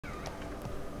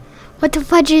What the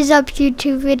fudge is up,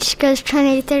 YouTube? It goes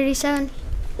 2037.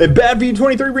 A Bad View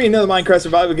 23 bringing another Minecraft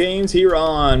survival games here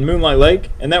on Moonlight Lake,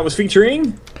 and that was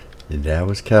featuring. And that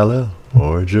was Kal-El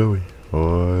or Joey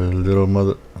or little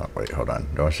mother. Oh wait, hold on.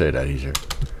 Don't say that easier.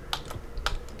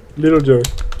 Little Joey.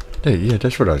 Hey, yeah,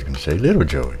 that's what I was gonna say. Little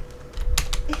Joey.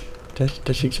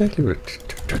 That's exactly what.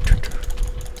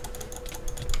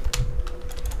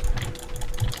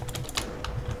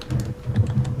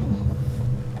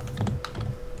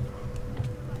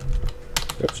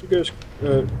 Don't you guys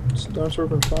stone sword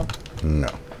from spawn? No.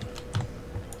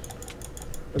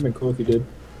 That'd been cool if you did.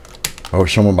 Oh,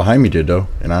 someone behind me did though,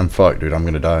 and I'm fucked, dude. I'm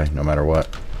gonna die no matter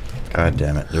what. God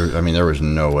damn it! There was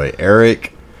no way.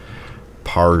 Eric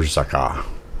Parzaka.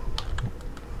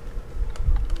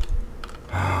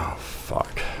 Oh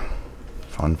fuck.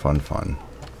 Fun.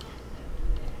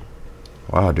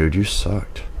 Wow, dude, you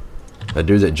sucked. That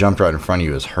dude that jumped right in front of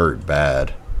you is hurt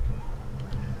bad.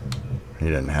 He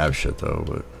didn't have shit though,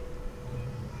 but.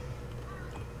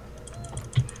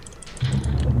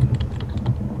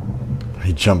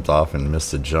 He jumped off and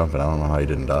missed the jump, and I don't know how he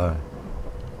didn't die.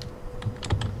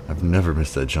 I've never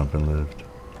missed that jump and lived.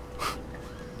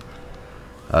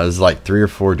 There's like 3 or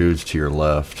 4 dudes to your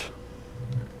left.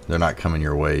 They're not coming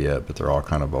your way yet, but they're all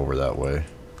kind of over that way.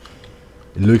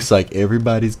 It looks like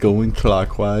everybody's going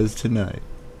clockwise tonight.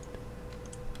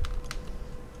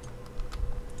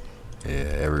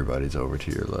 Yeah, everybody's over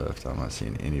to your left. I'm not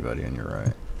seeing anybody on your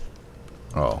right.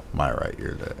 Oh, my right.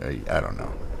 You're the. I don't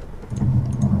know.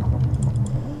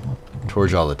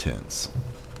 Towards all the tents.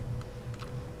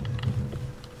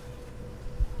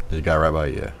 There's a guy right by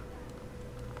you.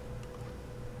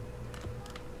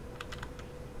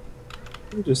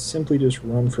 You just simply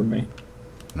run from me.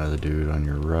 Another dude on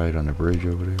your right on the bridge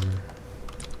over there.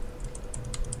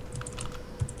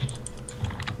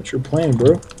 What's your plan,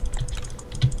 bro?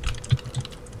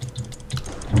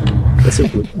 That's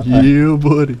it. Yeah,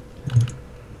 buddy.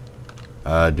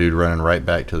 Dude running right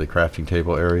back to the crafting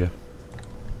table area.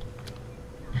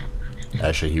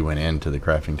 Actually, he went into the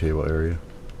crafting table area.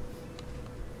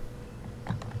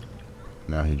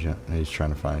 Now he's trying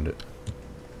to find it.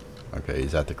 Okay,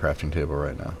 he's at the crafting table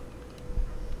right now.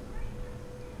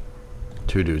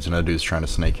 2 dudes. Another dude's trying to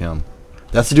snake him.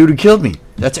 That's the dude who killed me.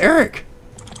 That's Eric.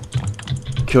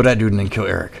 Kill that dude and then kill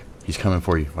Eric. He's coming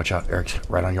for you. Watch out. Eric's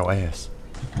right on your ass.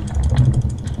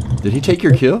 Did he take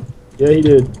your kill? Yeah, he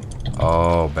did.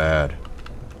 Oh, bad.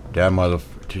 That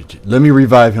motherfucker. Let me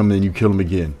revive him and then you kill him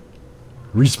again.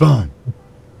 Respawn.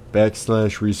 /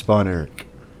 respawn Eric.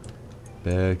 /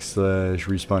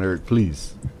 respawn Eric,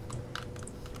 please.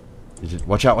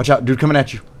 Watch out, dude coming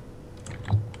at you.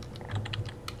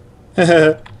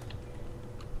 Hey,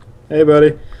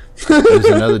 buddy. There's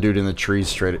another dude in the trees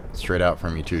straight out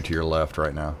from you too, to your left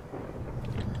right now.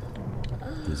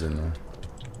 He's in there.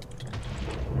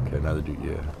 Okay, another dude,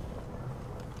 yeah.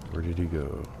 Where did he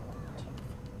go?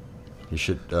 He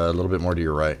should, a little bit more to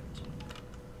your right.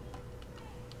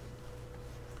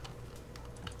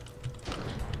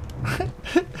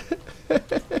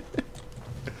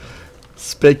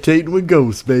 Spectating with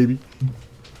ghosts, baby.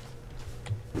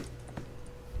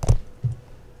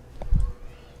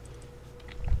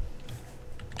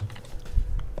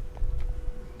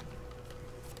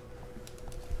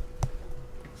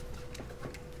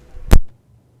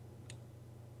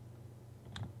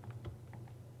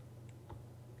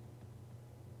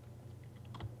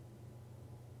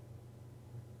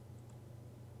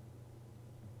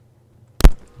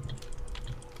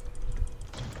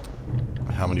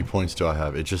 How many points do I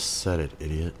have? It just said it,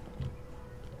 idiot.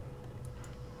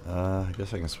 I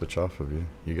guess I can switch off of you.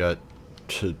 You got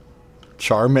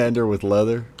Charmander with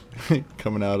leather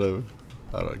coming out of,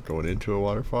 going into a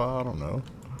waterfall. I don't know.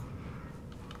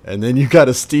 And then you got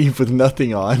a Steve with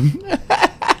nothing on.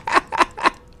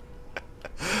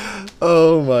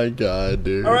 Oh my god,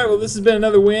 dude. All right, well, this has been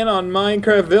another win on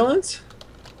Minecraft Villains.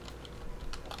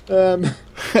 No,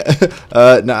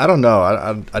 I don't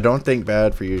know. I don't think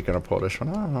bad for you is gonna pull this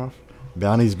one off.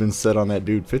 Bounty's been set on that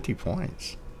dude 50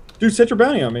 points. Dude, set your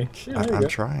bounty on me. Yeah, I'm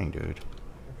trying, dude.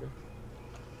 Okay.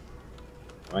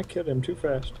 I killed him too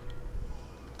fast.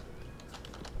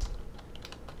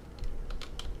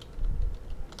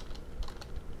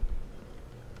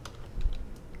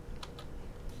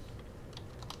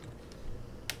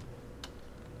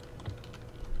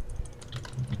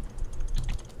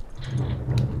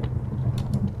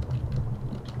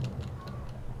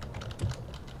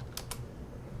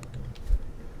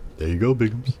 There you go,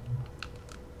 Bigums.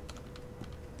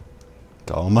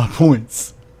 To all my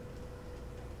points.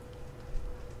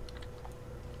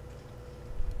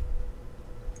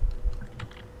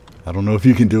 I don't know if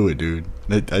you can do it, dude.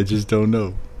 I just don't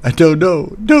know. I don't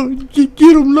know. Don't get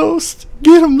him lost.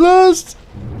 Get him lost.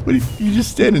 What? You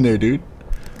just standing there, dude.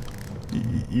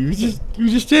 You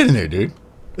just standing there, dude.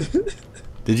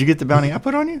 Did you get the bounty I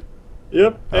put on you?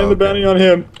 Yep, and the bounty on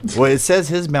him. Well, it says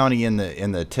his bounty in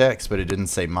the text, but it didn't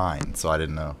say mine, so I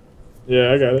didn't know.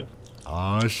 Yeah, I got it.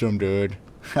 Awesome, dude.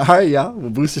 All right, y'all. We'll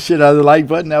boost the shit out of the like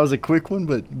button. That was a quick one,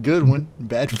 but good one.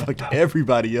 Bad fucked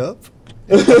everybody up.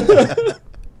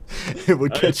 We'll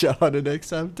catch y'all on the next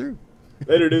time through.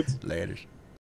 Later, dudes. Later.